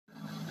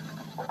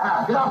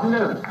Good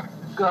afternoon.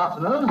 Good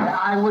afternoon.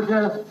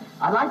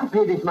 I'd like to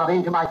pay this money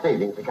into my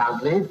savings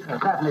account, please.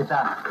 Certainly,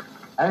 sir.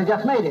 Have you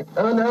just made it?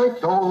 Oh, no,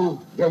 it's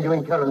all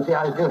genuine currency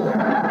I do.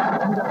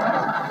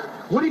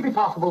 Would it be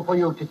possible for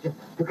you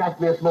to cash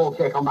me a small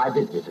check on my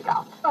business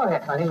account? Oh,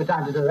 yes, I think we're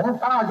time to do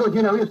that. Ah, good.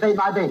 You know, you saved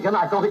my bacon.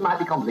 I thought it might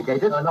be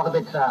complicated. No, not a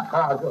bit, sir.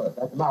 Ah, good.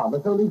 That's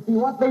marvellous. Only see,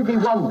 what made me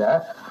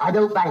wonder, I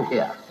don't bank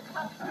here.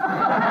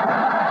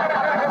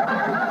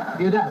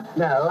 You don't?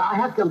 No, I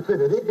have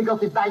considered it because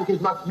this bank is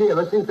much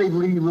nearer since they've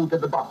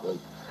rerouted the bottlers.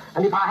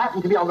 And if I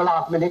happen to be on the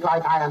last minute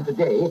like I am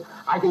today,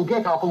 I can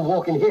get off and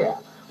walk in here.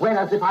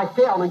 Whereas if I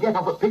stay on and get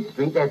off at Pitt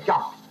Street, they're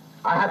shot.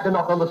 I have to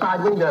knock on the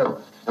side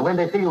window. And when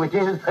they see who it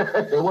is,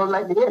 they won't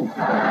let me in.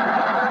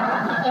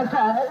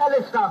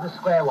 Let's start at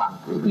square one.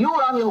 You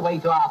were on your way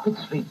to our Pitt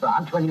Street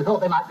branch when you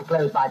thought they might be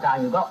closed by the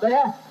time you got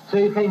there, so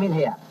you came in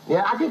here.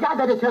 Yeah, I think I'd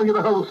better tell you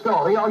the whole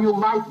story, or you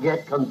might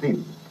get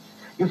confused.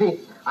 You see,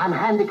 I'm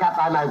handicapped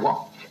by my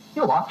watch.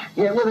 Your watch?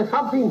 Yeah, well, there's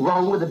something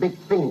wrong with the big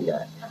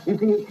finger. You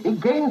see,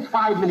 it gains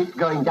 5 minutes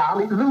going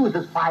down, it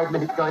loses 5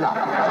 minutes going up.